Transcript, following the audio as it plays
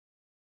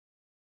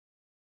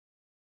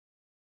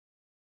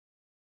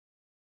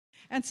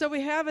And so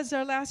we have as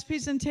our last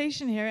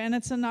presentation here, and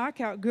it's a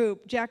knockout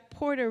group, Jack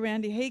Porter,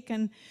 Randy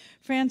Haykin,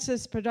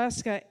 Francis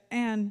Pedraza,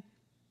 and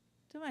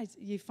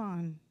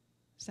Yifan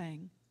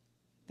Zhang.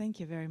 Thank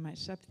you very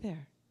much. Up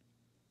there.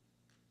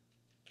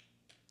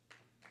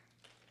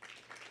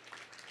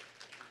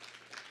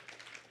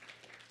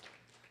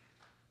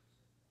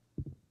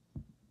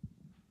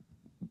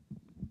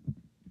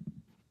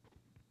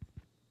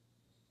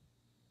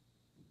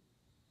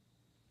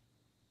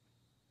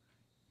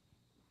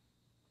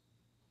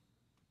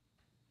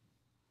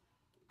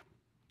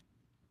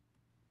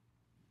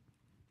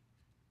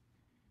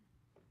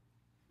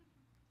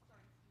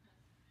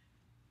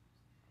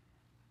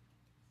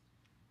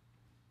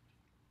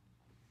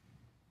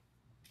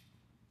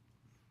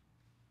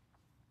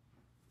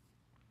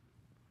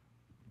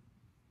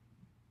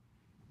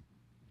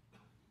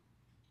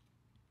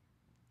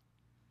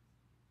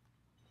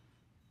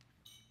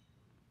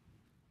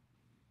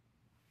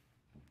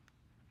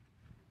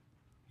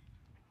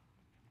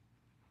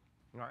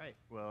 All right,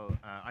 well,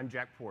 I'm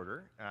Jack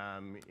Porter,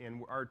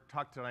 and our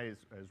talk tonight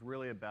is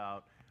really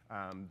about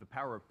the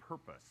power of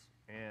purpose.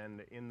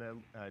 And in the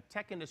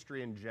tech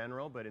industry in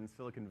general, but in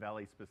Silicon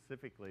Valley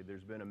specifically,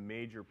 there's been a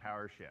major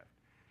power shift.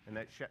 And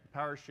that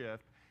power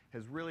shift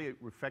has really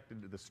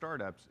affected the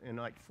startups in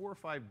like 4 or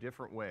 5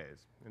 different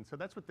ways. And so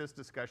that's what this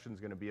discussion is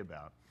going to be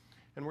about.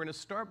 And we're going to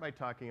start by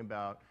talking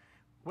about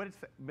what it's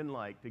been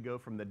like to go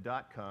from the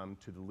dot-com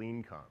to the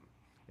lean-com.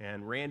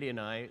 And Randy and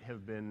I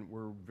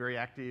we're very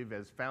active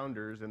as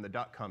founders in the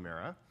dot-com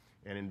era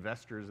and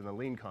investors in the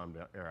lean-com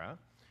era.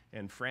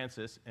 And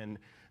Francis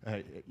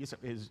have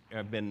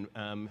been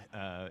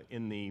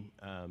in the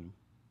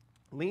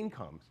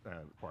lean-com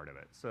part of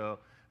it. So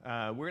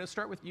we're going to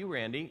start with you,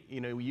 Randy.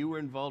 You were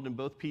involved in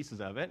both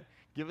pieces of it.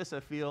 Give us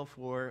a feel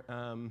for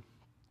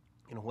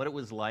what it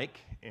was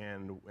like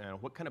and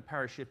what kind of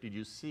power shift did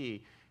you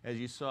see as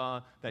you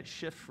saw that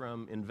shift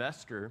from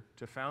investor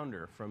to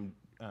founder, from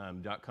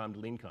dot-com to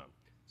lean-com.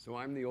 So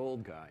I'm the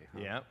old guy, huh?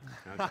 Yeah.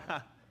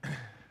 Okay.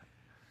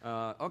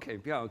 Okay,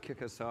 yeah, I'll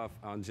kick us off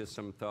on just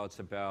some thoughts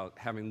about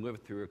having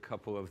lived through a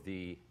couple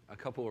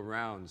of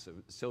rounds of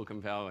Silicon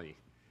Valley.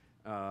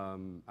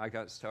 I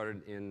got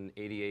started in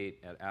 '88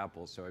 at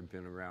Apple, so I've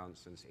been around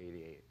since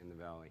 '88 in the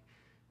Valley.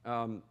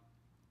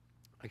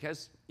 I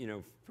guess,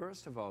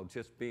 first of all,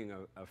 just being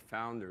a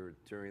founder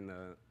during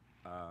the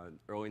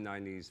early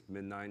 '90s,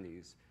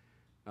 mid-'90s,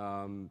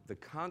 the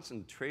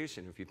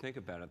concentration, if you think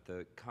about it,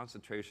 the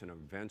concentration of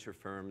venture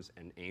firms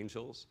and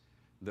angels,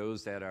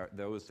 those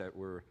that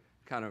were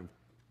kind of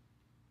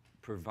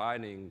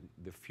providing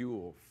the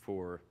fuel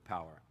for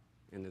power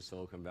in the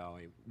Silicon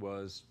Valley,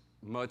 was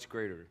much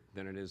greater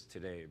than it is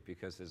today,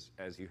 because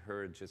as you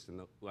heard just in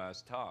the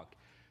last talk,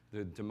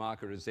 the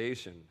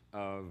democratization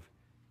of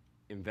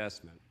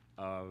investment,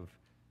 of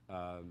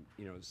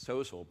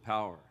social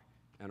power,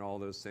 and all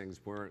those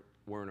things weren't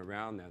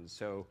around then.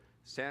 So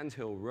Sand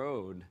Hill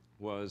Road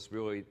was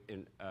really,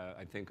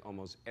 I think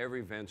almost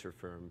every venture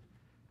firm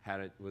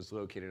was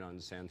located on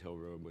Sand Hill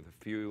Road, with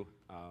a few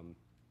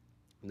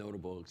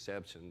notable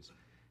exceptions.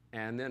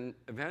 And then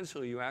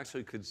eventually you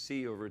actually could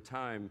see over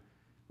time,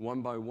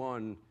 one by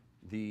one,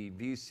 the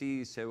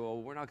VCs say, well,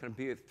 we're not going to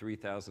be at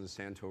 3000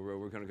 Sand Hill Road,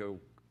 we're going to go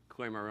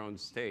claim our own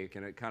stake.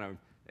 And it kind of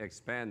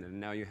expanded. And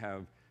now you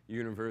have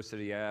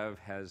University Ave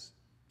has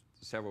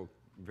several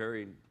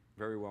very,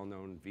 very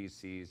well-known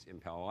VCs in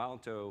Palo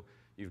Alto.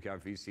 You've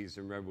got VCs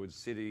in Redwood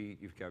City.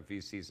 You've got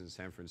VCs in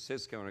San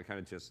Francisco. And it kind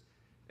of just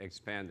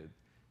expanded.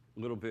 A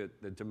little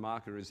bit the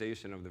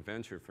democratization of the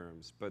venture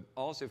firms. But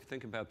also, if you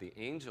think about the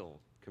angel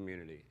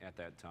community at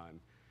that time,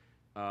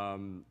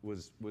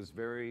 was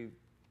very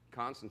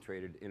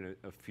concentrated in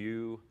a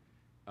few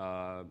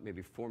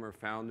maybe former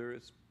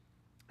founders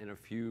and a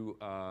few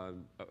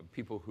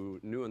people who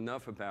knew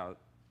enough about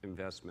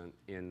investment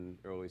in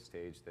early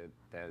stage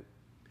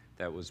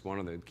that was one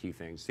of the key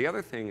things. The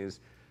other thing is,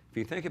 if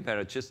you think about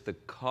it, just the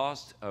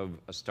cost of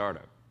a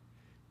startup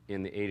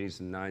in the 80s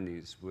and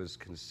 90s was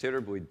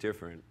considerably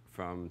different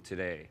from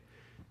today.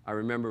 I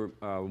remember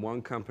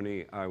one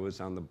company I was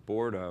on the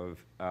board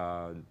of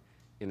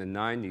in the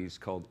 90s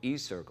called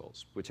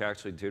eCircles, which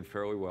actually did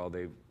fairly well.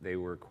 They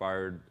were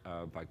acquired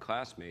by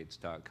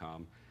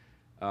Classmates.com.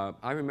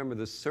 I remember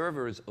the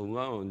servers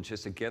alone,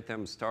 just to get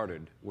them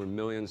started, were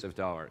millions of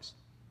dollars.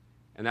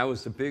 And that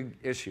was the big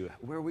issue.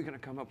 Where are we going to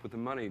come up with the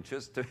money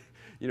just to,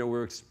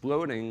 we're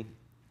exploding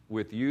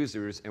with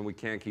users and we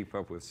can't keep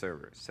up with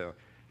servers. So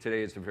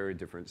today it's a very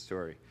different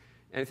story.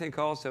 And I think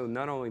also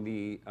not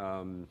only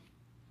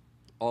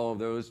all of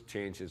those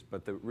changes,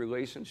 but the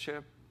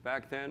relationship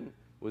back then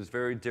was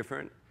very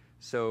different.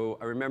 So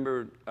I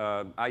remember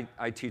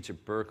I teach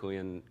at Berkeley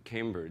and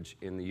Cambridge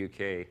in the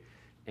UK,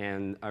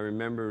 and I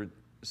remember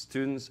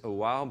students a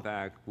while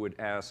back would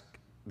ask,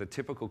 the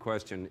typical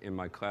question in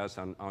my class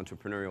on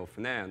entrepreneurial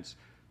finance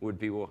would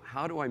be, well,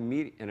 how do I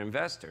meet an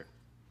investor?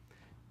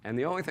 And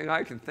the only thing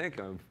I could think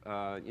of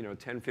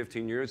 10,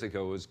 15 years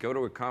ago was go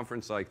to a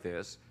conference like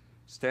this,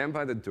 stand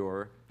by the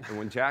door, and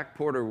when Jack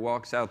Porter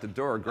walks out the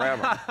door, grab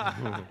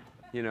him.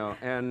 You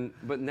know,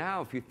 but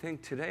now if you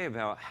think today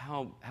about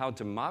how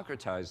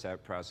democratized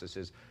that process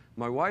is,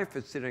 my wife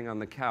is sitting on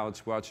the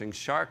couch watching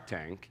Shark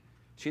Tank.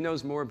 She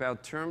knows more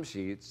about term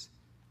sheets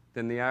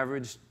than the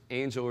average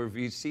angel or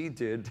VC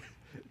did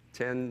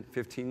 10,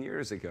 15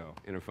 years ago,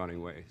 in a funny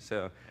way.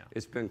 So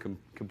it's been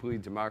completely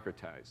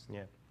democratized.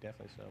 Yeah,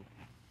 definitely so.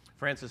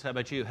 Francis, how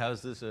about you?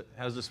 How's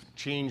this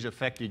change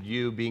affected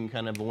you, being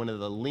kind of one of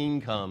the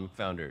LeanCom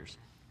founders?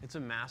 It's a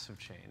massive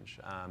change.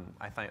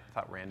 I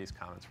thought Randy's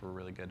comments were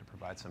really good to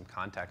provide some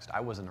context.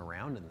 I wasn't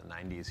around in the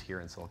 90s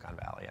here in Silicon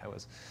Valley. I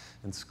was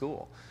in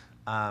school.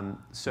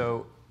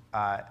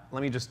 Let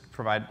me just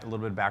provide a little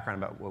bit of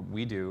background about what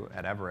we do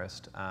at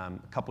Everest. A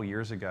couple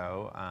years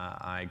ago,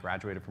 I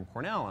graduated from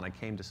Cornell, and I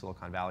came to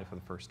Silicon Valley for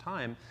the first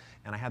time,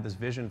 and I had this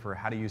vision for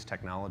how to use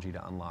technology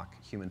to unlock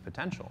human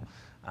potential.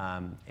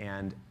 The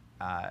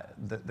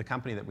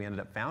company that we ended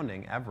up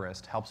founding,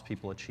 Everest, helps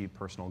people achieve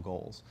personal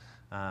goals.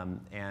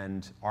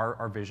 And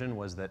our vision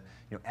was that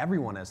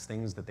everyone has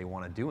things that they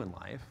want to do in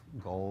life,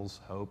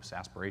 goals, hopes,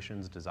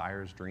 aspirations,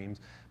 desires, dreams,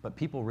 but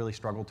people really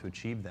struggle to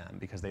achieve them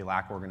because they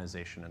lack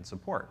organization and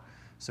support.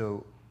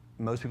 So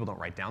most people don't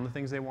write down the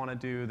things they want to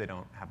do. They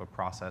don't have a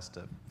process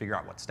to figure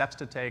out what steps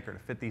to take or to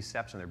fit these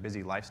steps in their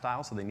busy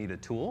lifestyle, so they need a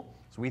tool.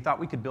 So we thought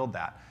we could build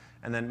that.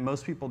 And then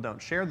most people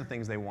don't share the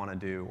things they want to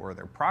do or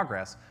their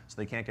progress, so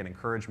they can't get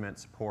encouragement,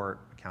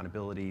 support,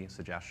 accountability,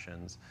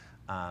 suggestions,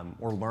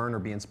 or learn or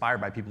be inspired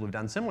by people who've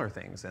done similar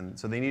things. And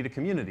so they need a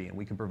community, and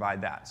we can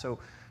provide that. So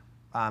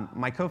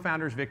my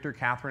co-founders, Victor,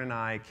 Catherine, and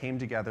I came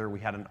together. We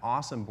had an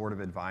awesome board of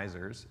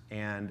advisors,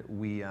 and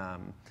we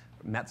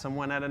met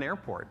someone at an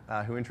airport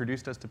who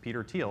introduced us to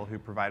Peter Thiel, who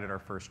provided our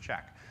first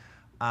check.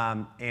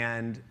 I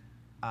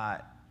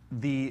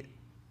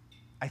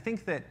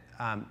think that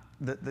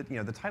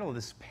the title of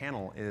this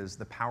panel is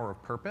The Power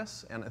of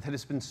Purpose, and that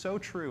has been so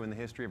true in the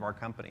history of our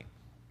company.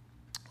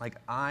 Like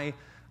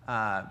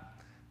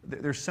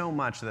there's so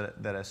much that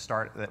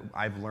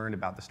I've learned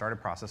about the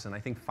startup process, and I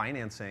think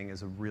financing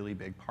is a really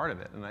big part of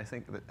it. And I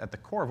think that at the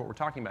core of what we're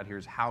talking about here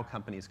is how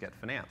companies get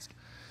financed.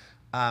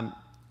 I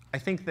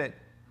think that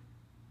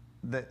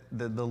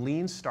the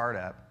lean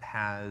startup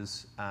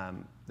has,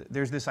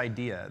 there's this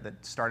idea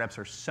that startups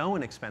are so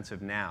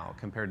inexpensive now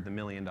compared to the $1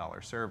 million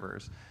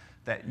servers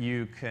that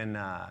you can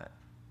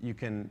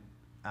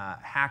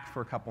hack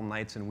for a couple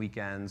nights and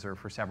weekends or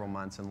for several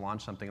months and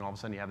launch something, and all of a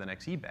sudden you have the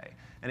next eBay.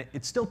 And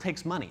it still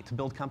takes money to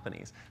build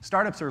companies.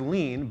 Startups are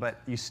lean,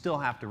 but you still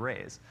have to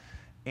raise.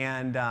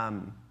 And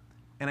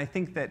I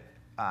think that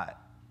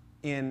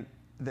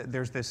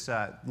there's this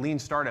lean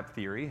startup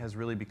theory has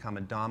really become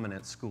a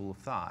dominant school of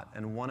thought.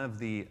 And one of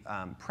the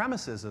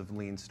premises of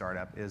lean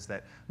startup is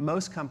that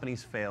most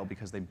companies fail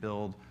because they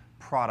build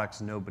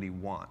products nobody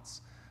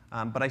wants.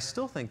 But I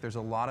still think there's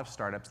a lot of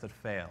startups that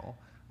fail,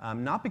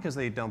 not because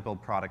they don't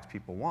build products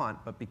people want,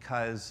 but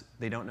because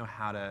they don't know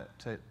how to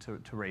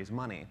raise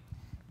money.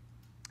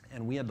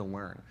 And we had to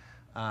learn.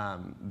 I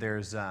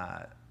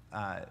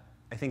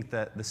think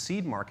that the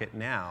seed market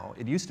now,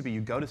 it used to be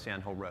you go to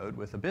Sand Hill Road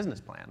with a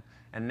business plan.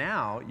 And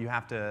now you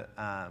have to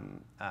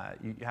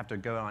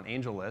go on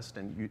AngelList,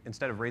 and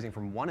instead of raising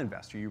from one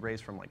investor, you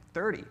raise from like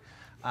 30.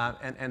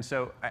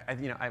 So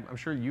I'm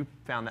sure you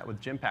found that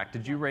with GymPact.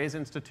 Did you raise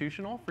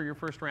institutional for your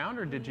first round,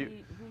 or did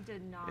you? We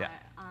did not. Yeah.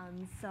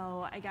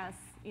 So I guess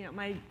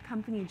my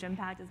company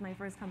GymPact is my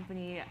first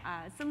company.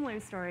 Similar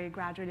story.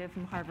 Graduated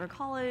from Harvard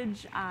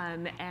College,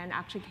 and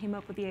actually came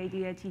up with the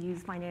idea to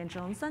use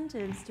financial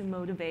incentives to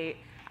motivate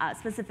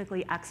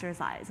specifically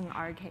exercise in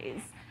our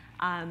case.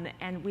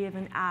 And we have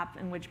an app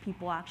in which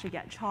people actually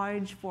get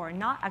charged for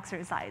not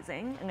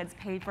exercising, and it's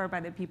paid for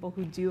by the people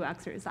who do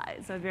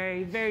exercise. So a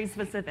very, very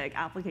specific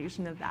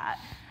application of that.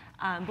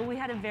 But we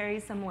had a very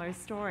similar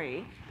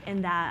story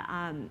in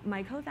that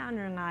my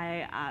co-founder and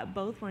I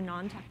both were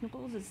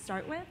non-technical to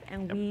start with,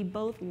 and we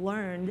both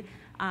learned,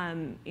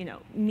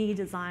 me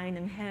design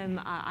and him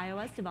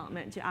iOS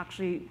development to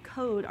actually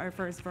code our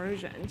first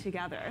version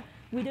together.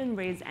 We didn't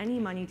raise any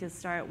money to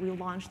start. We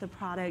launched the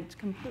product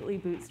completely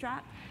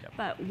bootstrapped. Yep.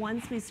 But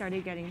once we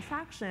started getting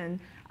traction,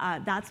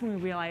 that's when we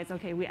realized,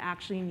 okay, we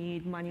actually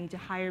need money to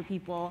hire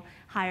people,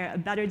 hire a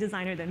better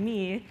designer than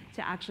me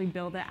to actually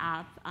build the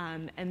app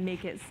and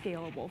make it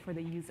scalable for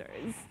the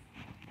users.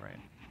 Right.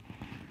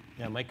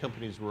 Yeah, my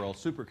companies were all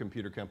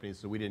supercomputer companies,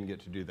 so we didn't get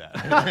to do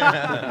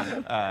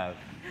that.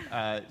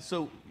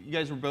 So you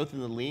guys were both in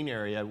the lean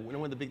area. One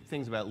of the big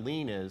things about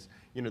lean is,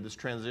 this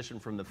transition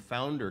from the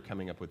founder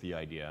coming up with the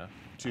idea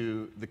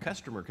to the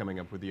customer coming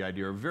up with the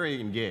idea are very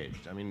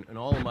engaged. I mean, in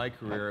all of my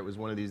career, it was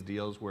one of these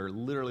deals where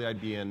literally I'd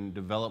be in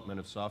development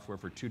of software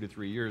for 2 to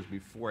 3 years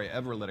before I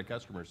ever let a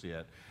customer see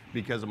it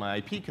because of my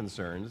IP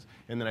concerns,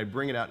 and then I'd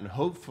bring it out and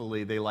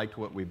hopefully they liked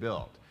what we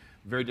built.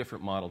 Very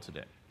different model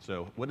today.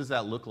 So what does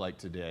that look like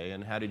today,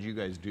 and how did you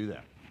guys do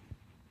that?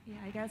 Yeah,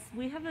 I guess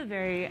we have a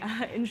very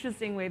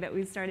interesting way that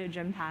we started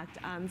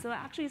GymPact. So it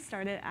actually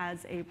started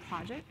as a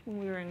project when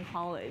we were in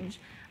college.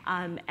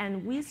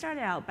 And we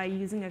started out by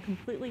using a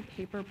completely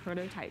paper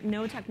prototype,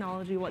 no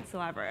technology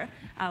whatsoever.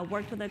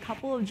 Worked with a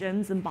couple of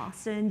gyms in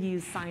Boston,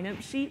 used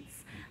sign-up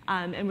sheets.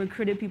 and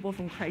recruited people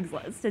from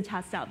Craigslist to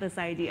test out this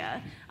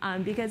idea.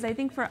 Because I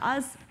think for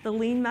us, the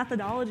lean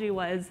methodology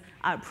was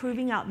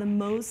proving out the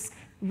most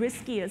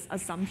riskiest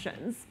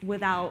assumptions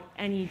without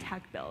any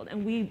tech build.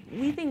 And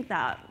we think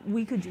that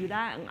we could do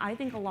that, and I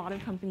think a lot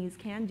of companies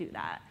can do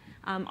that.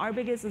 Our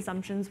biggest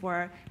assumptions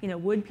were,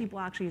 would people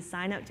actually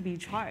sign up to be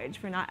charged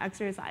for not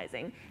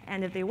exercising?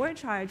 And if they were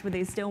charged, would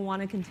they still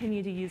want to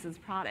continue to use this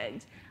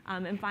product?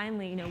 And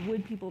finally,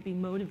 would people be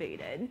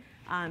motivated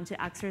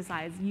to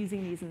exercise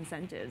using these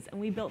incentives? And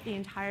we built the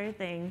entire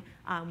thing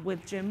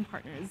with gym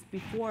partners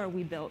before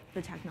we built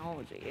the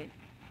technology.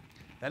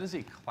 That is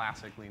a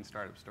classic lean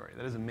startup story.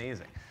 That is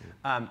amazing.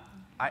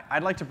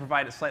 I'd like to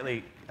provide a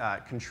slightly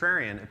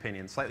contrarian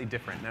opinion, slightly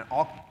different. Now,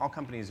 all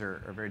companies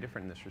are very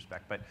different in this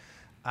respect. But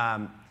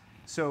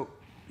so,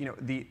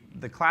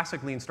 the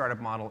classic lean startup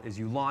model is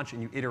you launch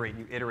and you iterate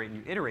and you iterate and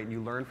you iterate and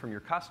you learn from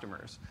your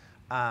customers.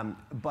 And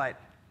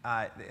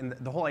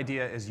the whole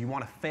idea is you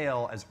want to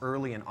fail as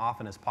early and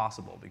often as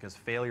possible because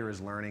failure is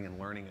learning and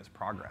learning is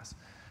progress.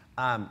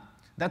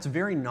 That's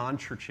very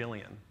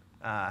non-Churchillian.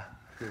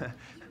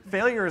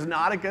 Failure is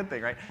not a good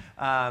thing, right?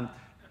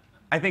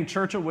 I think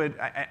Churchill would.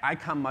 I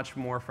come much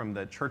more from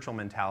the Churchill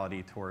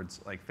mentality towards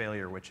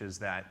failure, which is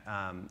that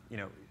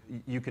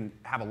you can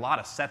have a lot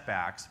of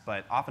setbacks,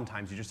 but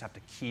oftentimes you just have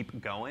to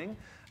keep going.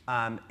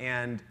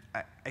 And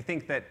I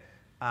think that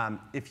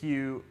if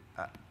you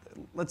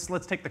let's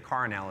take the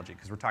car analogy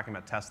because we're talking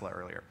about Tesla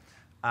earlier.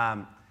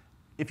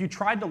 If you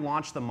tried to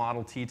launch the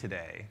Model T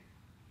today,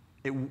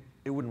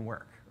 it wouldn't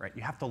work, right?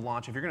 You have to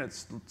launch if you're going to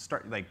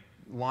start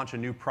launch a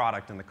new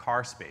product in the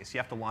car space. You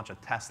have to launch a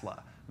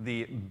Tesla.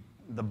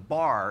 The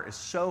bar is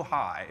so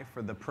high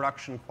for the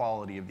production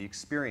quality of the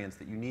experience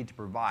that you need to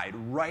provide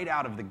right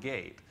out of the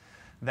gate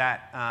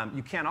that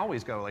you can't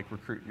always go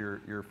recruit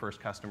your first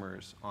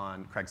customers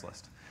on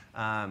Craigslist.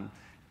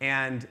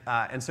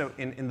 And so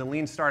in the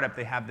lean startup,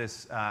 they have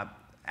this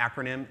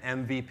acronym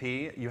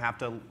MVP. You have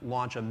to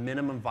launch a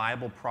minimum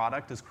viable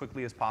product as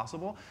quickly as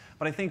possible.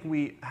 But I think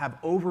we have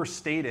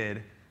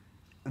overstated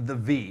the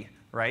V,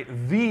 right?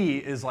 V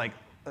is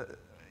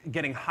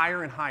getting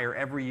higher and higher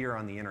every year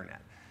on the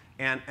internet.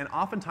 And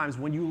oftentimes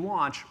when you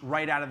launch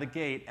right out of the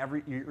gate,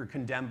 you're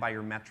condemned by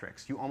your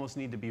metrics. You almost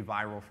need to be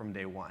viral from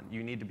day one.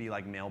 You need to be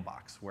like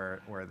Mailbox,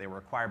 where they were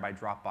acquired by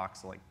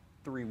Dropbox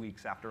 3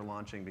 weeks after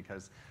launching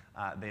because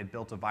they had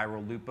built a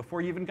viral loop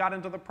before you even got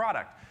into the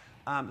product.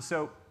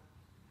 So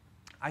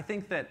I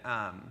think that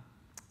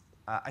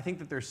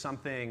there's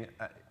something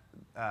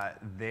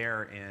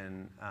there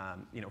in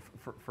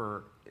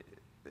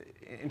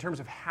in terms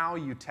of how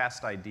you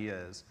test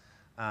ideas.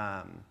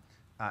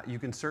 You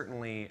can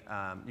certainly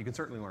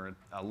learn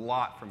a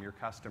lot from your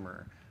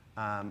customer,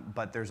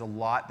 but there's a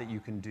lot that you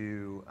can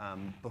do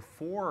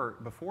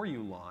before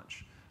you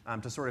launch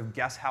to sort of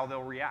guess how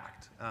they'll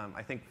react.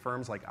 I think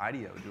firms like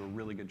IDEO do a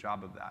really good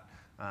job of that.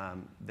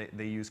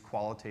 They use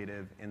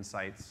qualitative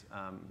insights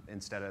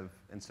instead of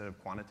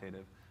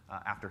quantitative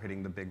after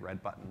hitting the big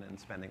red button and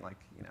spending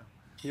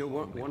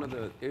one of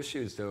the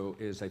issues, though,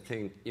 is I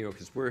think,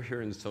 because we're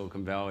here in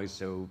Silicon Valley,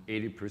 so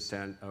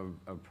 80% of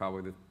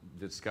probably the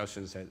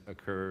discussions that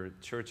occur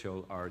at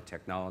Churchill are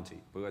technology.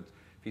 But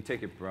if you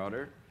take it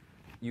broader,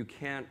 you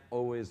can't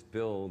always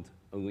build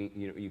a lean,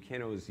 you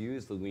can't always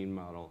use the lean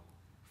model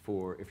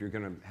if you're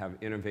going to have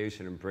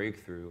innovation and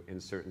breakthrough in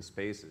certain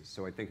spaces.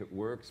 So I think it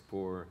works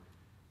for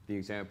the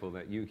example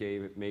that you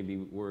gave. It maybe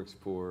works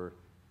for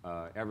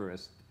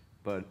Everest,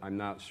 but I'm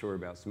not sure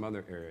about some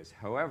other areas.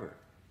 However,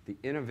 the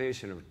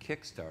innovation of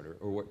Kickstarter,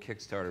 or what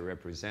Kickstarter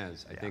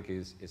represents, I think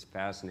is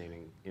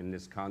fascinating in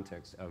this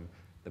context of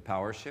the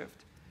power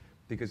shift.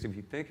 Because if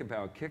you think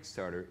about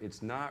Kickstarter,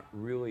 it's not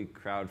really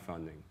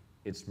crowdfunding.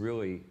 It's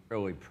really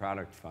early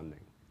product funding.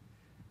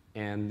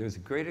 And there's a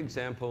great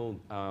example,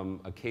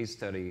 a case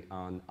study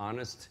on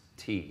Honest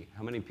Tea.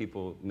 How many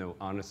people know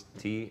Honest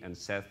Tea and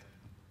Seth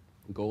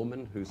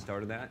Goldman, who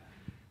started that?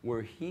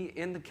 Where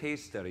in the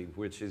case study,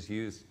 which is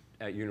used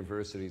at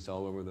universities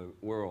all over the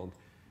world,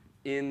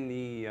 in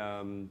the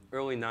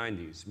early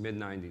 90s,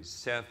 mid-90s,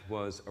 Seth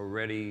was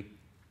already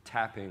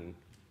tapping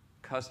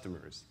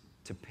customers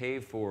to pay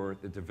for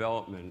the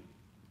development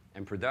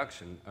and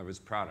production of his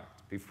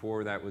product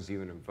before that was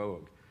even in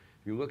vogue.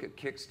 If you look at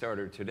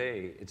Kickstarter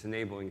today, it's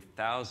enabling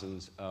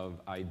thousands of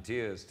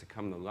ideas to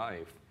come to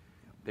life.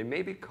 They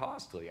may be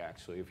costly,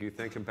 actually, if you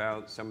think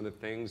about some of the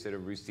things that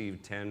have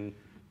received $10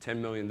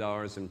 million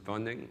in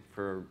funding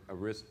for a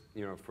wrist,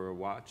 for a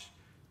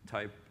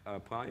watch-type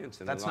appliance.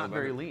 And that's not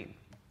very lean.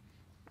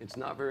 It's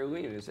not very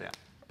lean, is it?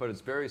 But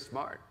it's very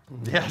smart.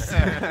 Yes.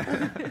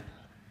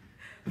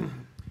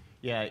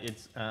 Yeah,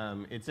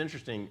 it's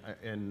interesting.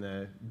 In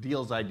the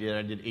deals I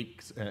did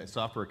 8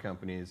 software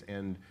companies,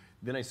 and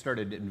then I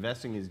started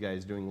investing in these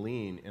guys doing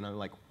lean, and I'm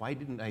like, why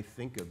didn't I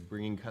think of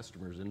bringing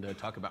customers in to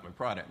talk about my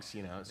products?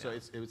 So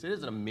it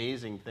is an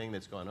amazing thing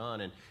that's going on,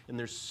 and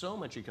there's so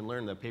much you can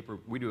learn.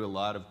 We do a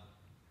lot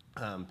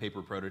of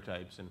paper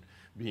prototypes, and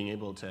being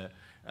able to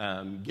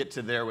get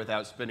to there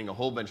without spending a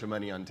whole bunch of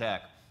money on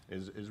tech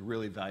is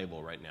really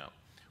valuable right now.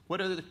 What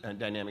other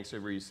dynamics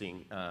are you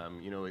seeing?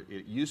 You know,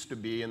 it used to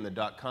be in the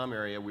dot-com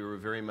area, we were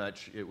very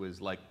much, it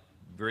was like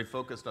very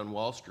focused on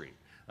Wall Street.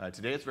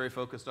 Today it's very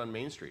focused on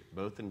Main Street,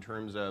 both in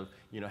terms of,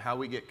 you know, how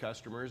we get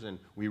customers and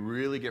we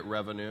really get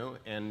revenue,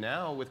 and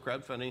now with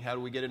crowdfunding, how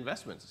do we get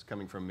investments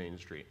coming from Main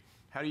Street?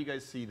 How do you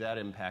guys see that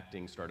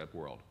impacting startup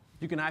world?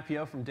 You can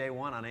IPO from day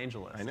one on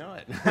AngelList. I know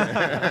it.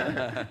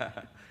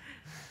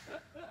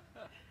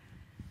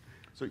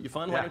 So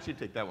Yifan, why don't you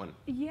take that one?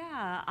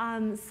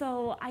 Yeah,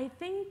 so I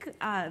think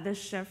the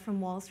shift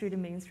from Wall Street to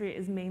Main Street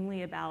is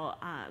mainly about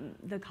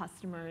the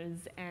customers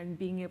and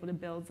being able to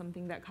build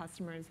something that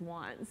customers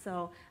want.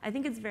 So I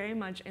think it's very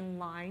much in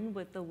line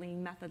with the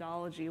lean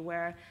methodology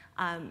where,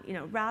 you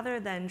know,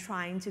 rather than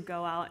trying to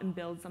go out and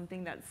build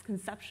something that's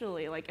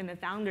conceptually, like in the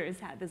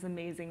founder's head, this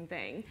amazing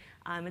thing,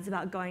 it's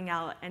about going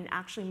out and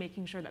actually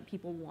making sure that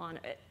people want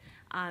it.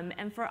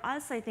 And for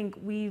us, I think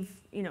we've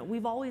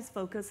always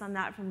focused on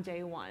that from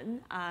day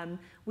one.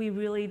 We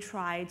really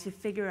try to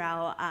figure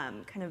out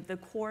kind of the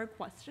core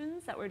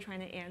questions that we're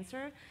trying to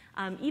answer.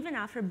 Even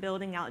after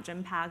building out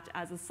GymPact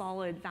as a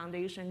solid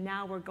foundation,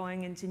 now we're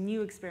going into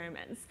new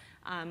experiments.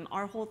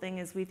 Our whole thing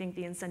is we think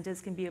the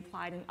incentives can be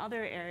applied in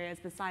other areas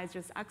besides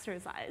just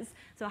exercise.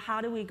 So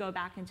how do we go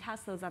back and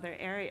test those other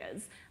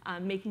areas,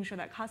 making sure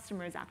that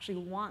customers actually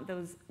want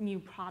those new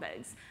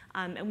products?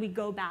 And we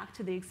go back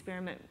to the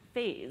experiment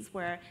phase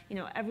where, you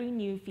know, every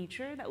new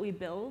feature that we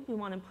build, we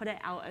want to put it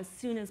out as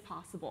soon as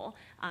possible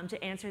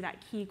to answer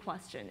that key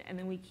question. And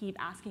then we keep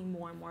asking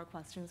more and more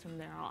questions from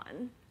there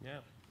on. Yeah.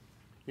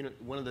 You know,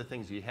 one of the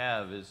things you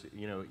have is,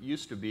 you know, it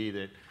used to be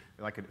that,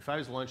 like, if I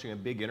was launching a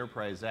big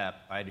enterprise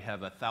app, I'd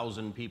have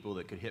 1,000 people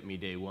that could hit me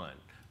day one.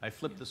 I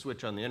flip the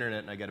switch on the internet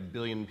and I got 1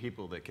 billion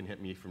people that can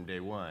hit me from day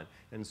one.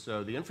 And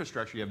so the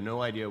infrastructure, you have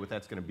no idea what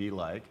that's going to be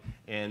like,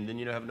 and then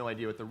you have no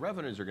idea what the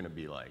revenues are going to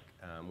be like.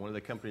 One of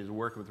the companies we're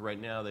working with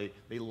right now,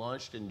 they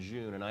launched in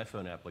June an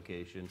iPhone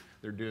application.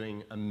 They're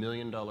doing $1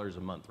 million a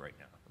month right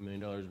now, $1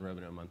 million in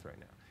revenue a month right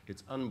now.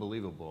 It's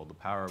unbelievable the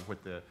power of what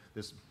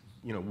this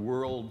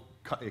world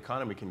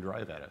economy can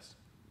drive at us.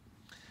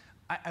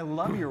 I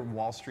love your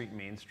Wall Street,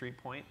 Main Street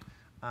point.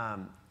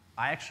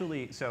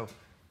 So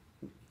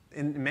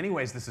in many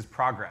ways, this is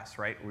progress,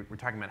 right? We're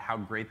talking about how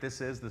great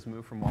this is, this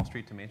move from Wall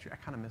Street to Main Street. I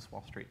kind of miss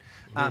Wall Street.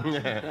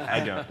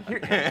 I don't.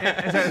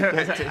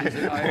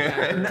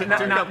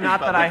 Not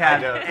that I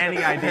had any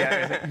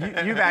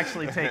idea. You've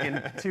actually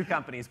taken 2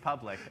 companies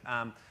public.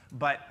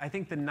 But I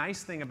think the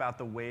nice thing about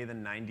the way the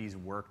 90s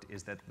worked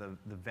is that the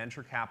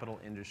venture capital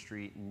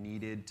industry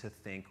needed to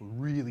think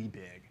really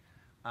big.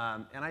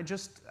 And I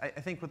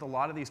think with a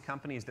lot of these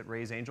companies that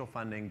raise angel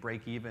funding,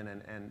 break even,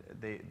 and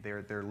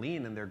they're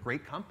lean and they're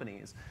great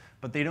companies,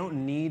 but they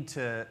don't need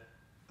to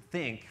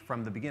think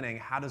from the beginning,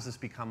 how does this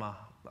become a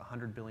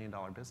 $100 billion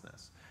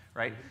business,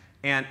 right?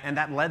 And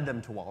that led them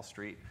to Wall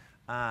Street.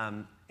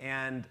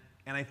 And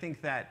I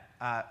think that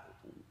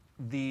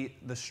the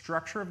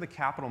structure of the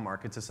capital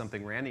markets is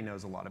something Randy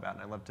knows a lot about,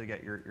 and I'd love to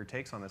get your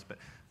takes on this,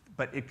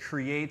 but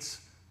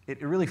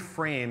it really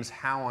frames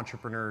how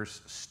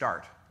entrepreneurs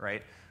start,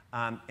 right?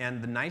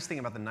 And the nice thing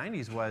about the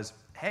 90s was,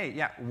 hey,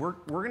 yeah, we're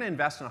going to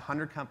invest in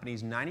 100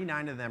 companies,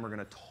 99 of them are going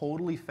to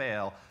totally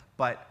fail,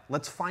 but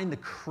let's find the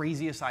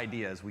craziest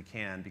ideas we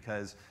can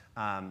because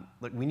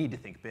look, we need to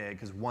think big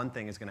because one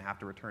thing is going to have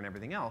to return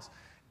everything else.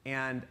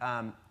 And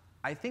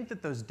I think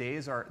that those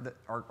days are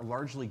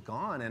largely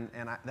gone, and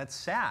that's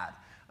sad.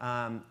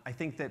 I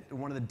think that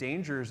one of the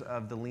dangers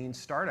of the lean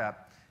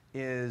startup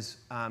is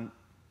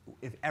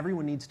if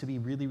everyone needs to be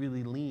really,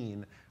 really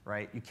lean,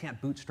 right? You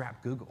can't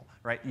bootstrap Google,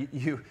 right?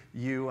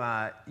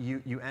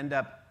 You end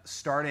up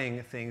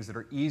starting things that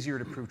are easier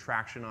to prove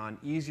traction on,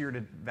 easier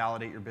to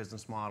validate your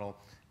business model,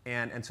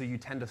 and so you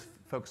tend to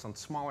focus on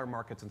smaller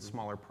markets and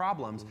smaller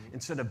problems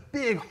instead of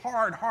big,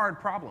 hard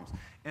problems.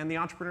 And the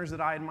entrepreneurs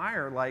that I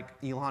admire, like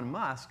Elon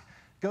Musk,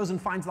 goes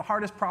and finds the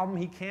hardest problem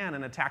he can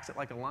and attacks it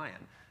like a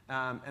lion.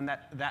 And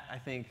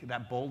I think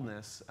that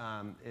boldness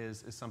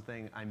is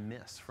something I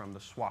miss from the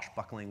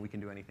swashbuckling we can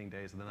do anything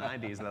days of the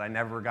 90s that I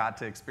never got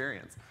to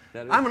experience.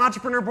 I'm an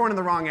entrepreneur born in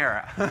the wrong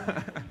era.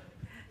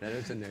 That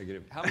is a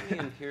negative. How many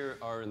in here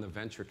are in the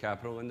venture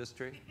capital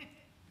industry?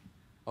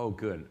 Oh,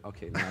 good.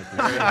 Okay.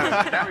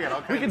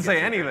 Now we can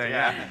say anything.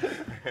 Yeah.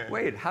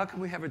 Wait, how can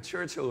we have a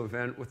Churchill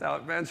event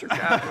without venture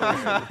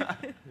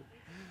capitalism?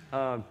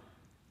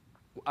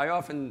 I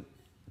often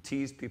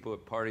tease people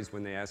at parties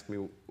when they ask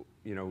me,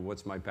 you know,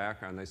 what's my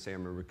background? They say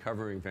I'm a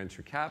recovering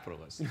venture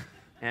capitalist.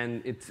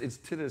 And it's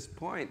to this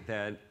point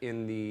that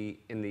in the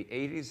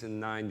 80s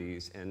and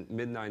 90s, and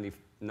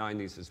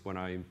mid-90s is when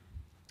I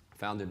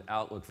founded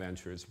Outlook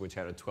Ventures, which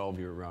had a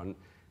 12-year run.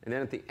 And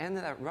then at the end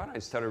of that run, I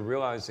started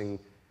realizing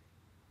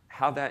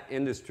how that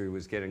industry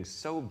was getting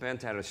so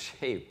bent out of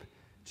shape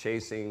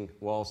chasing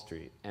Wall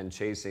Street and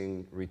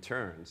chasing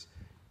returns.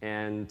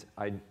 And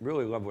I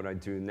really love what I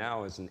do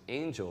now as an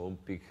angel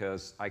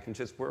because I can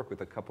just work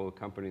with a couple of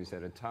companies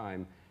at a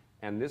time.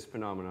 And this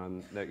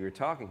phenomenon that you're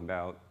talking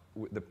about,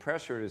 the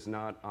pressure is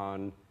not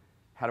on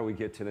how do we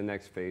get to the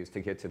next phase,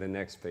 to get to the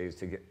next phase,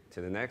 to get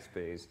to the next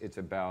phase. It's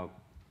about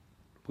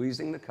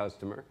pleasing the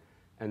customer,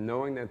 and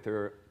knowing that there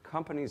are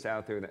companies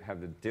out there that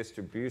have the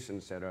distribution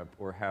set up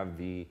or have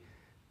the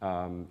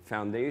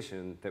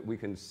foundation that we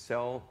can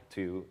sell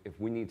to. If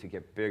we need to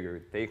get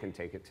bigger, they can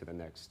take it to the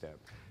next step.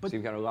 So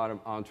you've got a lot of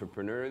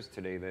entrepreneurs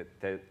today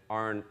that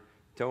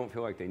don't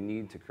feel like they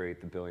need to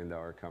create the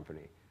billion-dollar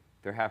company.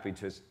 They're happy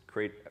just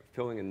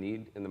filling a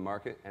need in the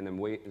market and then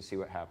wait and see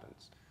what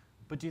happens.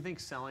 But do you think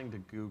selling to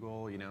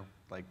Google,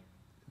 like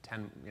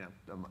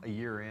a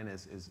year in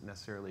is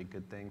necessarily a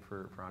good thing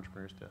for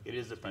entrepreneurs to? It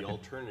is if the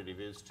alternative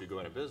is to go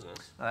out of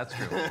business. Oh, that's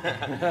true.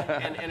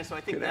 and so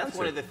I think that's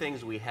one of the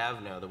things we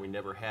have now that we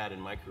never had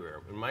in my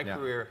career. In my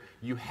career,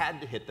 you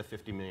had to hit the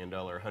 $50 million,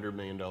 $100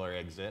 million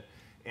exit,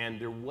 and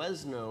there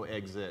was no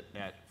exit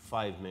at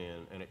 5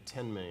 million and at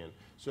 10 million.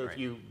 So if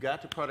you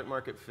got to product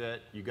market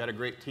fit, you got a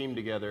great team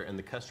together, and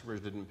the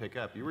customers didn't pick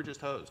up, you were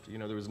just hosed.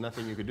 There was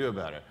nothing you could do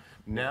about it.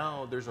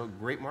 Now there's a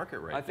great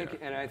market there.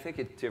 And I think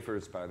it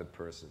differs by the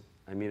person.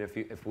 I mean,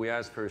 if we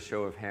ask for a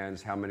show of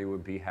hands, how many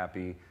would be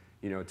happy,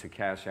 to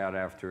cash out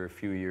after a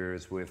few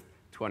years with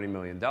 $20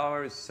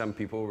 million? Some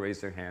people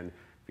raise their hand.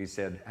 If you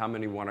said, how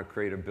many want to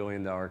create a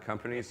billion-dollar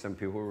company? Some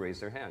people will raise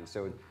their hand.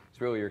 So it's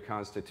really your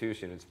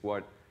constitution. It's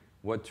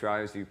what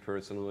drives you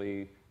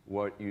personally,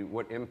 what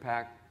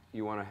impact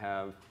you want to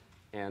have,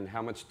 and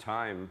how much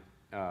time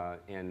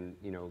and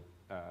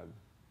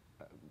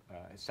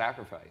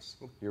sacrifice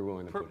you're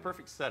willing to put in.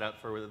 Perfect setup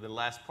for the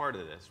last part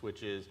of this,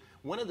 which is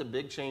one of the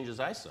big changes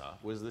I saw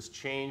was this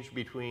change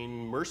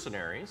between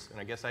mercenaries, and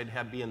I guess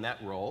I'd be in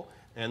that role,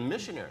 and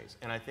missionaries.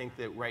 And I think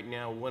that right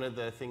now, one of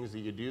the things that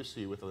you do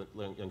see with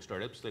young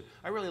startups that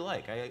I really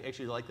like, I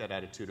actually like that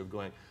attitude of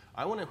going,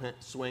 I want to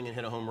swing and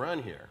hit a home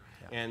run here.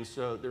 Yeah. And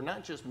so they're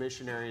not just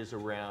missionaries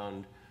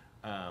around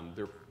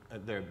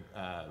their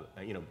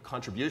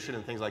contribution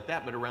and things like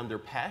that, but around their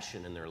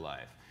passion in their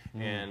life.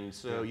 And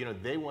so,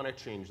 they want to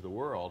change the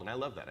world, and I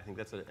love that. I think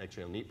that's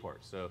actually a neat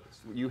part. So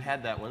you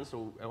had that one,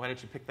 so why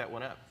don't you pick that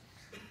one up?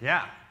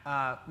 Yeah.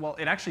 Well,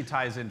 it actually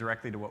ties in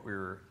directly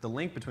to the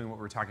link between what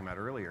we were talking about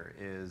earlier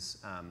is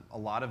a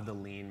lot of the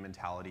lean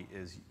mentality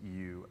is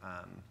you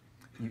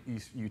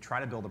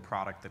try to build a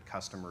product that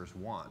customers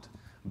want,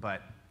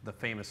 but the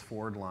famous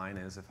Ford line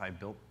is, if I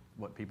built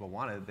what people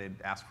wanted,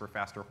 they'd ask for a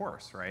faster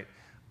horse, right?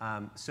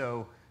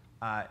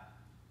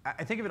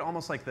 I think of it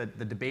almost like the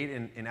debate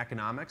in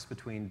economics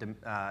between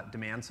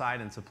demand side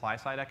and supply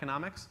side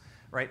economics,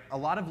 right? A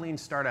lot of lean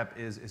startup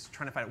is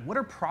trying to find out what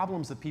are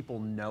problems that people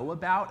know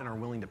about and are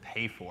willing to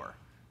pay for,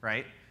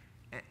 right?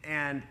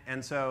 And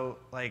so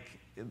like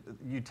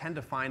you tend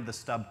to find the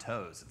stubbed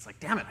toes. It's like,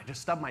 damn it, I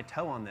just stubbed my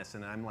toe on this,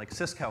 and I'm like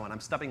Cisco, and I'm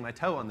stubbing my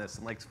toe on this,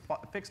 and like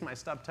fix my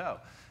stubbed toe,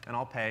 and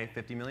I'll pay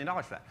 $50 million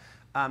for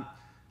that.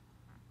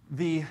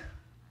 The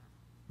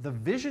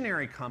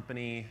visionary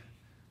company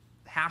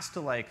has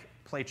to like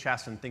play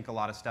chess and think a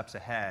lot of steps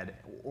ahead,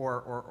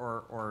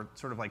 or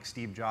sort of like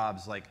Steve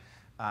Jobs, like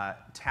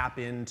tap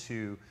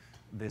into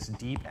this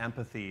deep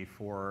empathy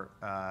for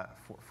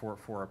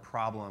a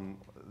problem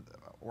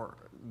or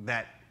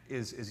that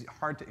is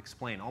hard to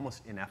explain,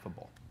 almost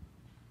ineffable,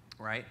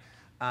 right?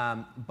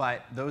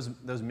 But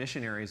those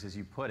missionaries, as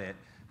you put it,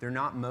 they're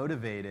not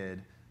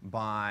motivated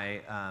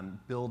by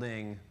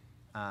building.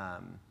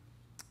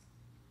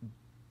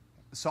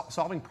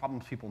 Solving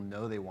problems people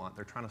know they want.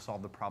 They're trying to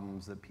solve the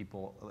problems that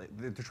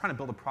they're trying to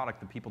build a product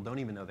that people don't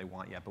even know they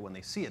want yet, but when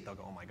they see it, they'll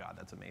go, oh my God,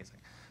 that's amazing.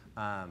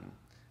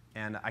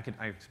 And I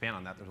expand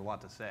on that. There's a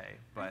lot to say.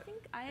 But I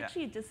think I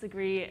actually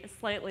disagree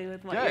slightly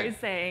with what you're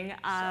saying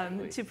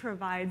to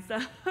provide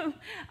some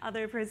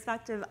other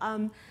perspective.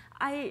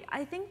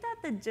 I think that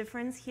the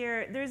difference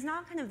here, there's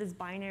not kind of this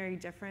binary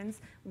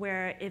difference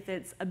where if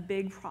it's a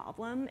big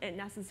problem, it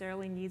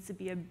necessarily needs to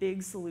be a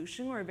big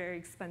solution or a very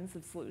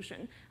expensive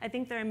solution. I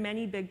think there are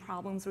many big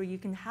problems where you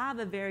can have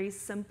a very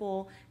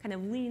simple kind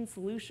of lean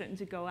solution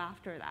to go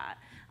after that.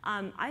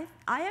 I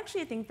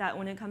actually think that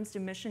when it comes to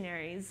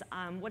missionaries,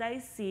 what I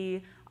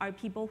see are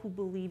people who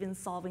believe in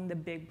solving the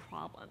big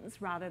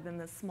problems rather than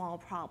the small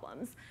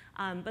problems.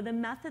 But the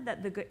method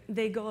that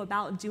they go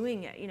about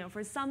doing it,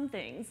 for some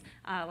things,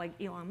 like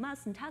Elon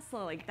Musk and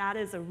Tesla, like that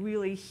is a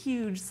really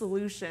huge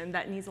solution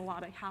that needs a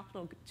lot of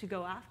capital to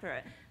go after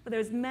it. But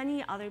there's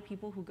many other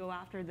people who go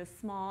after the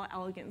small,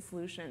 elegant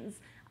solutions.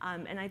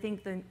 And I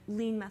think the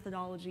lean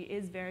methodology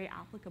is very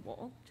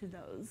applicable to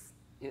those.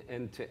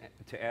 And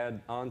to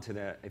add on to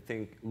that, I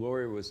think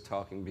Lori was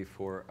talking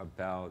before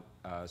about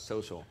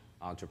social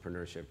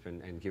entrepreneurship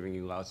and giving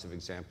you lots of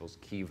examples,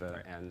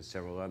 Kiva and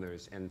several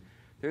others. And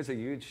there's a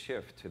huge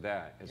shift to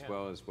that, as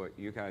well as what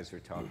you guys are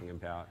talking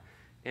about.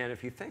 And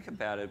if you think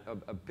about it,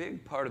 a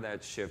big part of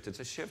that shift, it's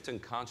a shift in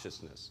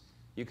consciousness.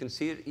 You can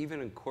see it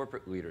even in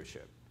corporate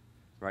leadership,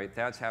 right?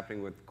 That's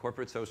happening with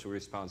corporate social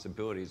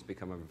responsibilities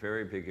become a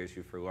very big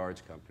issue for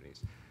large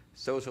companies.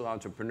 Social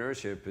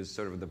entrepreneurship is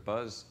sort of the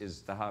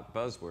hot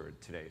buzzword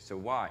today. So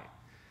why?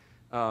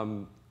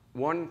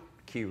 One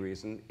key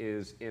reason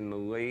is in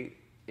the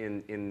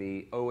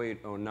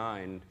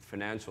 08-09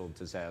 financial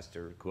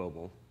disaster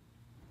global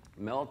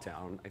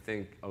meltdown, I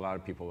think a lot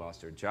of people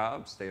lost their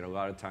jobs. They had a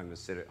lot of time to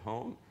sit at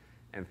home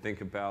and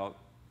think about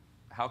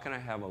how can I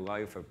have a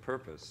life of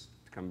purpose,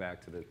 to come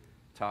back to the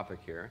topic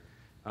here,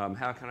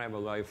 how can I have a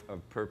life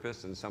of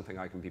purpose and something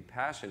I can be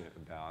passionate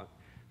about?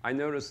 I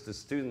noticed the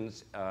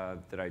students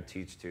that I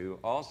teach to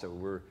also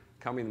were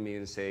coming to me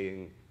and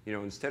saying, you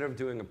know, instead of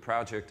doing a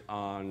project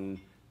on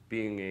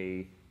being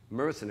a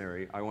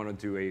mercenary, I want to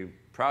do a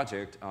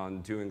project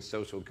on doing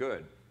social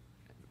good.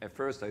 At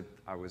first,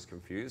 I was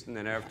confused, and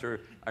then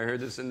after I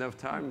heard this enough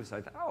times, I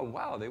thought, oh,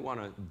 wow, they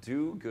want to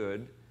do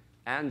good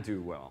and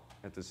do well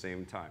at the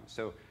same time.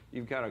 So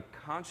you've got a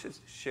conscious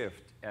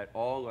shift at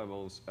all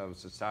levels of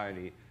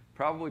society,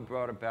 probably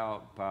brought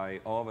about by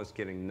all of us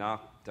getting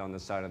knocked on the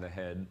side of the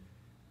head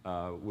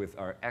with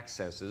our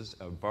excesses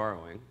of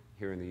borrowing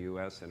here in the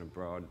US and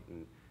abroad,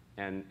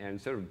 and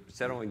sort of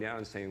settling down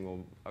and saying, well,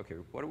 okay,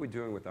 what are we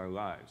doing with our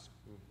lives?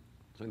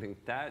 So I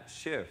think that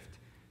shift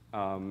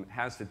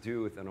has to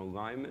do with an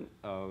alignment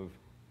of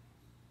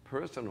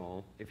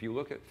personal, if you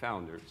look at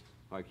founders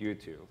like you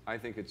two, I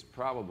think it's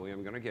probably,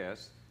 I'm going to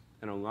guess,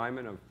 an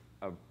alignment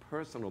of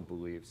personal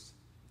beliefs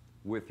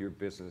with your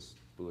business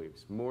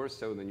beliefs, more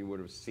so than you would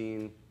have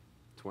seen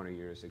 20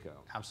 years ago.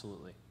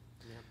 Absolutely.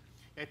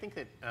 I think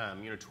that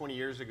 20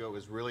 years ago it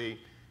was really,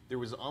 there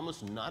was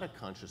almost not a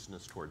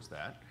consciousness towards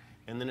that.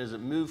 And then as it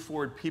moved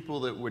forward, people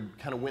that would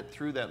kind of went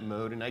through that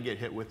mode, and I get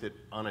hit with it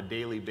on a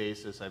daily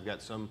basis. I've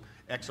got some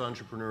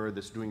ex-entrepreneur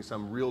that's doing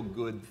some real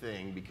good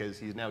thing because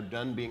he's now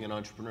done being an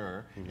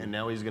entrepreneur, and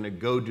now he's going to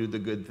go do the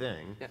good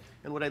thing. Yeah.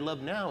 And what I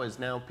love now is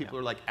now people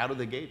are like out of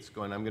the gates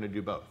going, I'm going to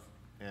do both,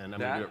 and I'm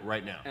going to do it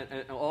right now.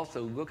 And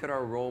also look at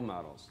our role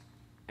models,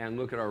 and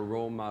look at our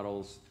role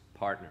models'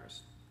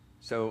 partners.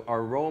 So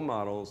our role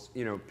models,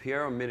 you know,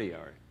 Piero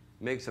Migliari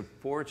makes a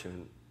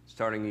fortune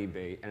starting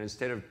eBay, and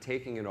instead of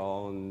taking it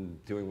all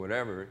and doing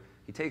whatever,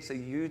 he takes a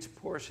huge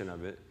portion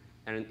of it,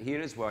 and he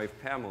and his wife,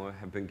 Pamela,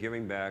 have been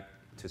giving back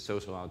to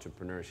social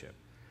entrepreneurship.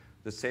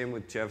 The same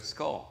with Jeff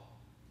Skull,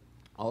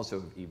 also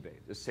of eBay.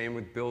 The same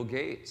with Bill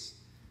Gates,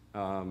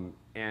 and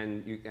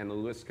the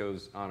list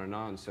goes on and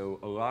on. So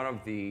a lot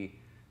of the,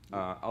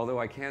 although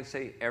I can't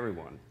say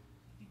everyone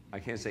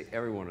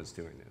is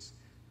doing this,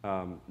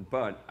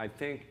 but I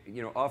think,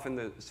 you know, often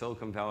the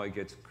Silicon Valley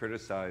gets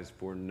criticized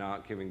for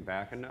not giving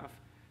back enough.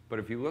 But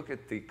if you look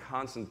at the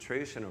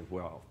concentration of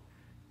wealth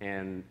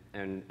and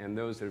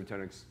those that have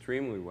done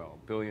extremely well,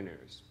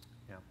 billionaires,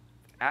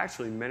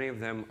 actually many of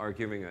them are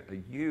giving a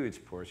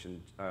huge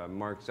portion.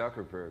 Mark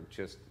Zuckerberg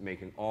just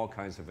making all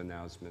kinds of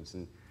announcements,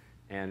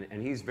 and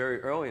he's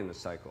very early in the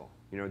cycle.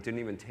 You know, it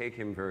didn't even take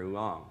him very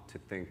long to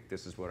think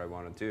this is what I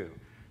want to do.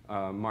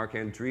 Mark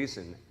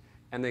Andreessen,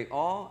 and they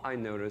all, I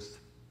noticed,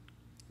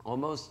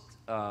 almost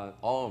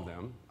all of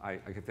them, I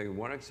can think of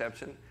one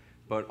exception,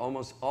 but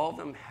almost all of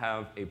them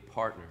have a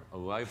partner, a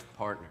life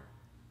partner,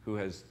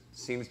 who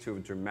seems to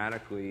have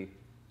dramatically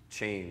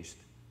changed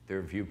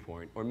their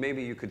viewpoint. Or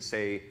maybe you could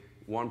say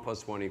 1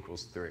 + 1 =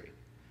 3.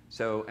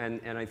 So,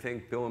 and I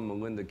think Bill and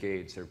Melinda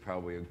Gates are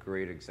probably a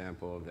great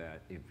example of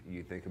that. If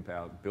you think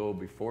about Bill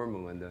before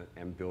Melinda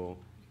and Bill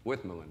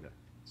with Melinda.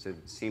 So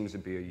it seems to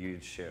be a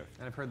huge shift.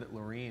 And I've heard that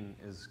Lorene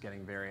is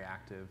getting very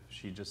active.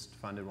 She just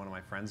funded one of my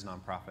friends'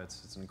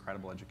 nonprofits. It's an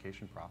incredible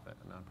education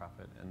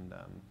nonprofit. And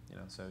you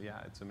know, so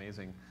yeah, it's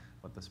amazing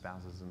what the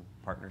spouses and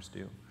partners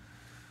do.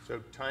 So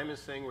time is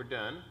saying we're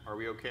done. Are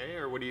we okay?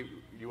 Or what do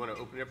you want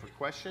to open it up for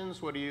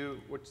questions? Let's have 5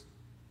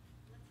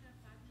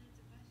 minutes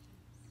of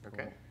questions.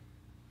 Okay.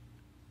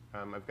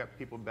 I've got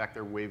people back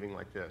there waving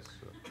like this.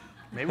 So.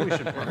 Maybe we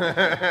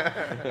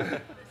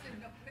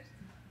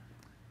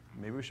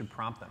should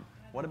prompt them.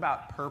 What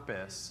about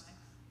purpose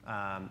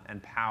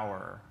and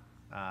power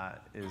are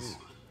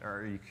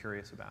you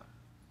curious about?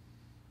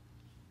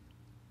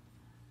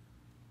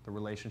 The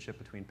relationship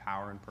between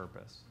power and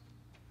purpose.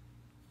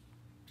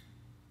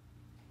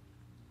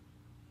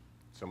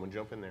 Someone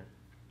jump in there.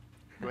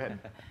 Go ahead.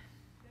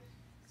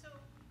 So,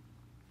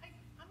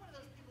 I'm one of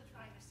those people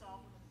trying to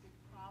solve one of the big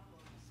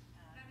problems.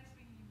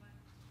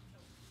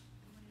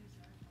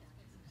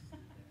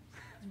 That's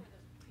where the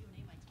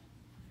Q&A might come.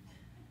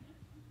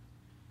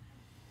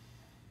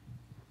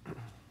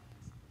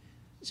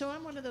 So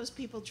I'm one of those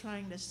people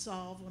trying to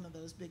solve one of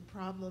those big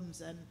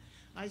problems, and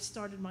I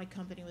started my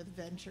company with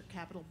venture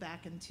capital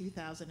back in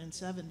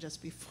 2007,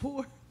 just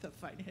before the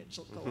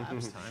financial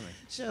collapse.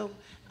 So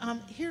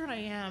here I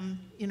am,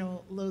 you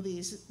know, lo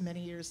these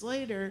many years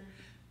later,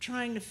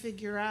 trying to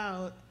figure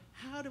out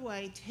how do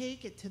I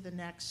take it to the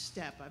next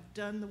step. I've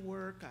done the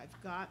work,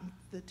 I've gotten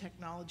the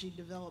technology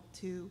developed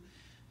to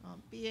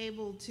be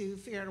able to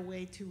figure out a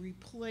way to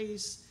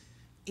replace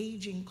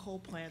aging coal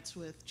plants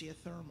with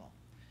geothermal.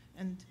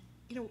 And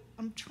you know,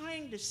 I'm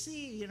trying to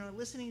see, you know,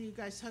 listening to you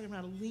guys talking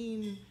about a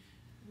lean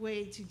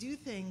way to do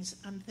things,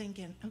 I'm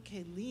thinking,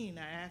 okay, lean,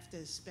 I have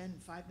to spend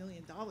 $5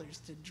 million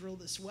to drill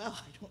this well.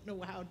 I don't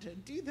know how to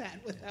do that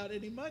without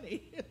any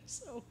money.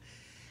 So,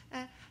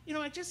 you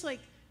know, I just like,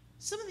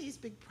 some of these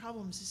big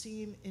problems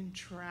seem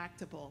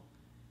intractable,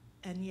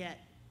 and yet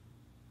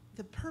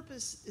the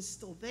purpose is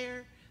still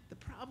there, the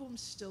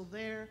problem's still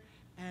there,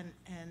 and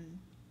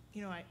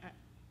you know, I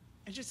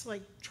just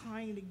like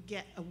trying to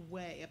get a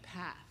way, a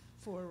path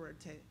forward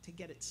to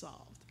get it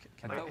solved.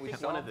 I thought we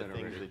think one of solved the that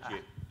things already.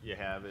 that you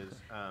have is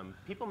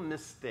people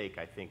mistake,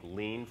 I think,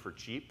 lean for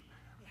cheap.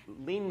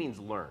 Lean means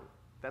learn.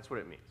 That's what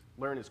it means.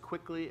 Learn as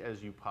quickly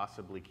as you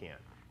possibly can.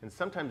 And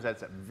sometimes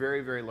that's at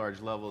very, very large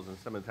levels, and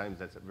sometimes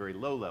that's at very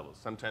low levels.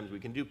 Sometimes we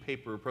can do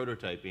paper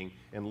prototyping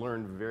and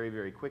learn very,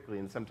 very quickly,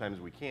 and sometimes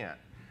we can't.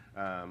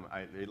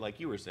 Like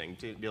you were saying,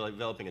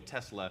 developing a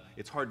Tesla,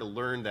 it's hard to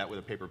learn that with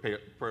a paper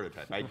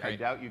prototype. I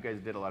doubt you guys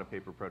did a lot of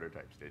paper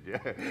prototypes, did you?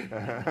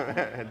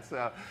 And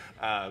so,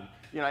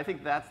 I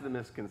think that's the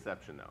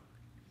misconception,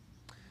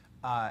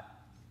 though.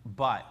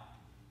 But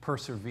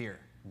persevere,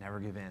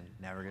 never give in,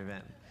 never give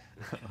in.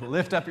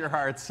 Lift up your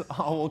hearts,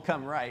 all will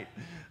come right.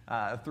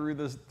 Through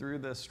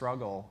the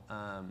struggle,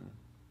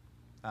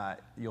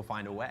 you'll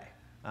find a way.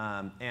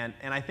 And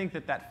I think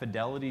that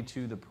fidelity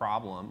to the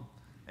problem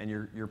and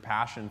your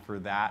passion for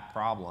that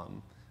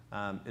problem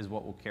is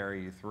what will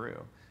carry you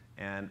through.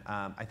 And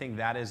I think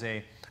that is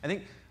I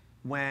think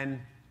when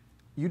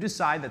you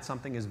decide that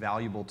something is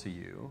valuable to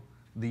you,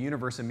 the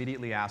universe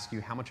immediately asks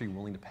you, how much are you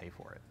willing to pay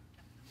for it?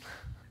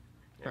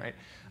 Right?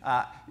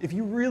 If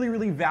you really,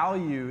 really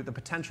value the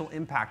potential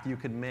impact you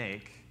could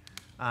make,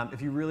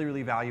 if you really,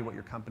 really value what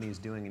your company is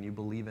doing and you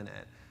believe in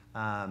it,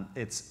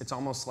 it's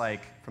almost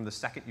like from the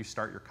second you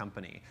start your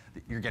company,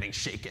 you're getting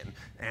shaken.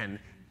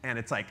 And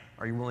it's like,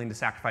 are you willing to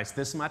sacrifice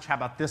this much? How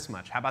about this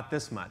much? How about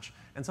this much?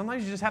 And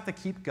sometimes you just have to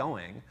keep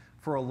going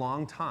for a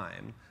long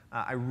time.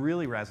 I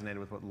really resonated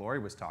with what Lori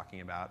was talking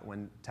about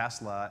when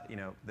Tesla,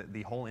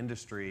 the whole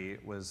industry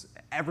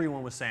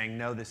everyone was saying,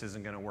 no, this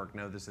isn't going to work,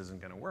 no, this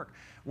isn't going to work.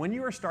 When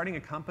you are starting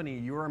a company,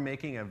 you are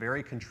making a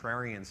very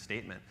contrarian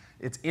statement.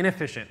 It's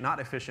inefficient, not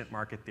efficient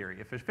market theory.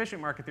 If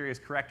efficient market theory is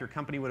correct, your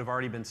company would have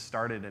already been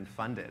started and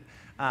funded.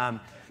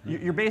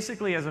 You're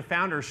basically, as a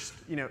founder,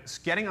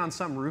 getting on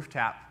some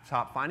rooftop,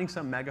 finding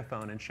some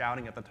megaphone and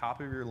shouting at the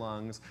top of your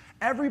lungs,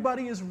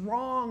 everybody is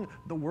wrong,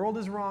 the world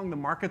is wrong, the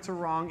markets are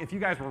wrong. If you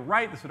guys were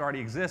right, this would already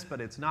exist, but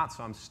it's not,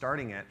 so I'm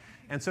starting it.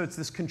 And so it's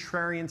this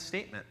contrarian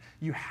statement.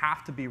 You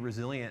have to be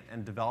resilient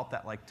and develop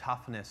that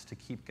toughness to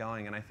keep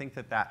going. And I think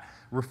that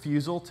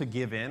refusal to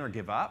give in or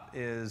give up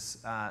is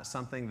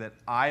something that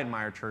I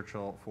admire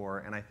Churchill for,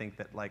 and I think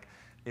that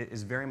it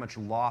is very much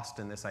lost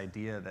in this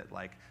idea that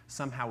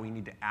somehow we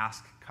need to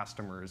ask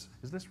customers,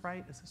 is this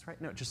right? Is this right?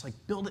 No, just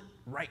build it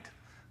right.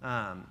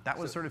 That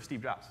was sort of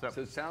Steve Jobs.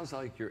 So it sounds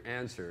like your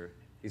answer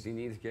is you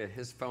need to get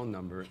his phone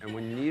number, and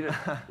when you need a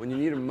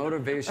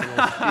motivational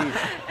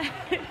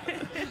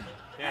speech.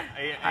 Yeah,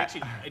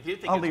 I do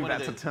think I'll leave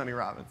that to Tony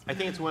Robbins. I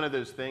think it's one of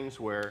those things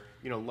where,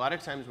 a lot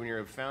of times when you're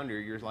a founder,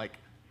 you're like,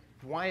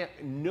 why?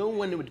 No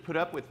one would put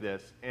up with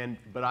this,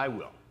 but I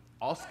will.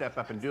 I'll step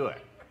up and do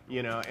it.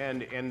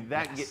 And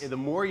that the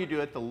more you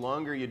do it, the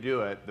longer you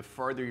do it, the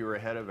farther you're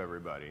ahead of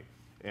everybody.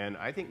 And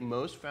I think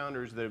most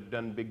founders that have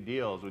done big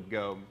deals would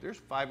go, there's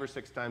 5 or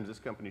 6 times this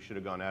company should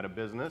have gone out of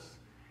business.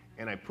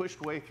 And I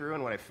pushed way through,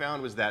 and what I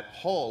found was that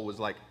hole was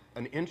like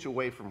an inch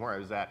away from where I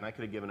was at, and I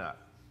could have given up.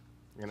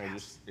 And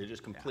it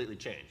just completely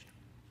changed.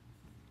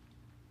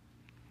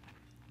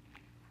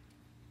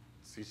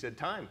 So you said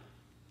time.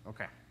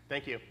 Okay.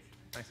 Thank you.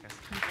 Thanks, guys.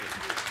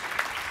 Thank you.